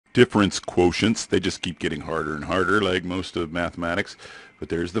difference quotients. They just keep getting harder and harder, like most of mathematics. But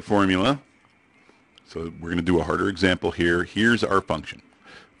there's the formula. So we're going to do a harder example here. Here's our function.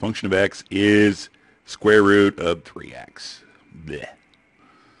 Function of x is square root of 3x. Blech.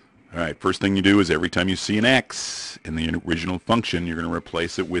 All right, first thing you do is every time you see an x in the original function, you're going to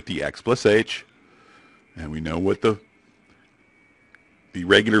replace it with the x plus h. And we know what the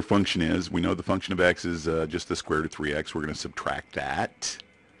regular function is. We know the function of x is just the square root of 3x. We're going to subtract that.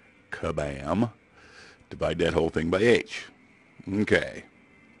 Kabam. Divide that whole thing by h. Okay.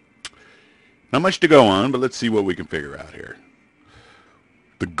 Not much to go on, but let's see what we can figure out here.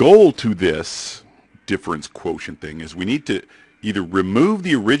 The goal to this difference quotient thing is we need to either remove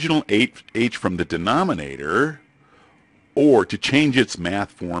the original h from the denominator or to change its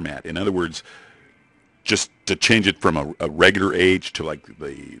math format. In other words, just to change it from a regular h to like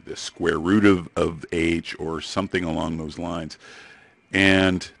the square root of h or something along those lines.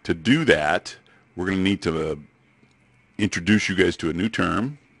 And to do that, we're going to need to introduce you guys to a new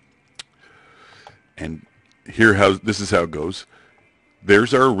term. And this is how it goes.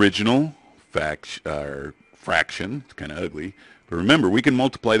 There's our original fraction. It's kind of ugly. But remember, we can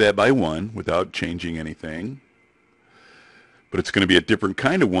multiply that by 1 without changing anything. But it's going to be a different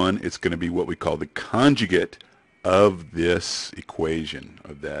kind of 1. It's going to be what we call the conjugate of this equation,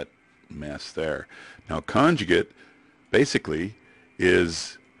 of that mess there. Now, conjugate basically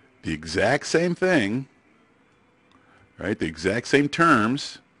is the exact same thing, right? The exact same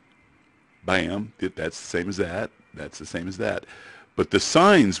terms. Bam, that's the same as that. That's the same as that. But the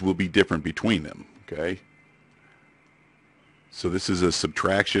signs will be different between them, okay? So this is a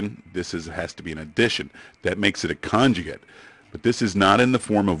subtraction. This has to be an addition. That makes it a conjugate. But this is not in the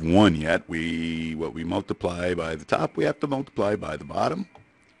form of 1 yet. What we multiply by the top, we have to multiply by the bottom.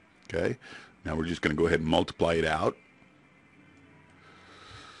 Okay? Now we're just going to go ahead and multiply it out.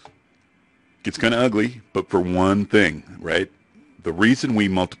 Gets kind of ugly, but for one thing, right? The reason we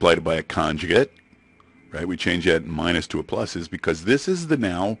multiplied it by a conjugate, right? We change that minus to a plus is because this is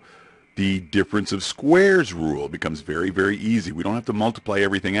now the difference of squares rule. It becomes very, very easy. We don't have to multiply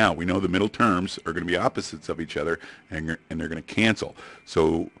everything out. We know the middle terms are going to be opposites of each other, and they're going to cancel.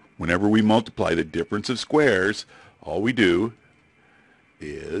 So whenever we multiply the difference of squares, all we do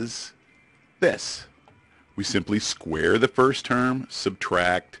is this. We simply square the first term,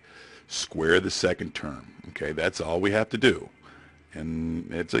 subtract, square the second term. Okay, that's all we have to do. And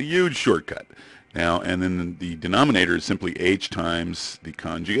it's a huge shortcut. Now, and then the denominator is simply h times the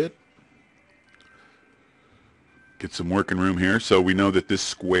conjugate. Get some working room here. So we know that this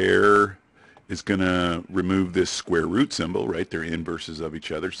square is going to remove this square root symbol, right? They're inverses of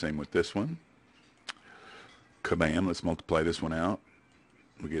each other. Same with this one. Kabam. Let's multiply this one out.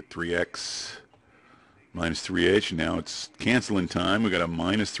 We get 3x minus 3h. Now it's canceling time. We got a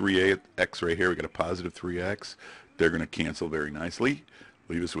minus 3x right here. We got a positive 3x. They're going to cancel very nicely.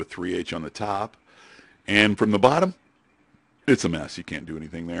 Leave us with 3h on the top. And from the bottom, it's a mess. You can't do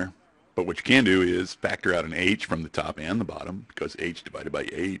anything there. But what you can do is factor out an h from the top and the bottom, because h divided by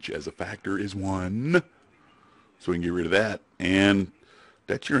h as a factor is 1. So we can get rid of that. And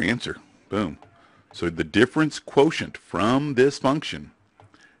that's your answer. Boom. So the difference quotient from this function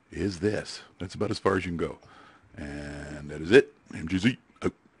is this. That's about as far as you can go. And that is it. MGZ.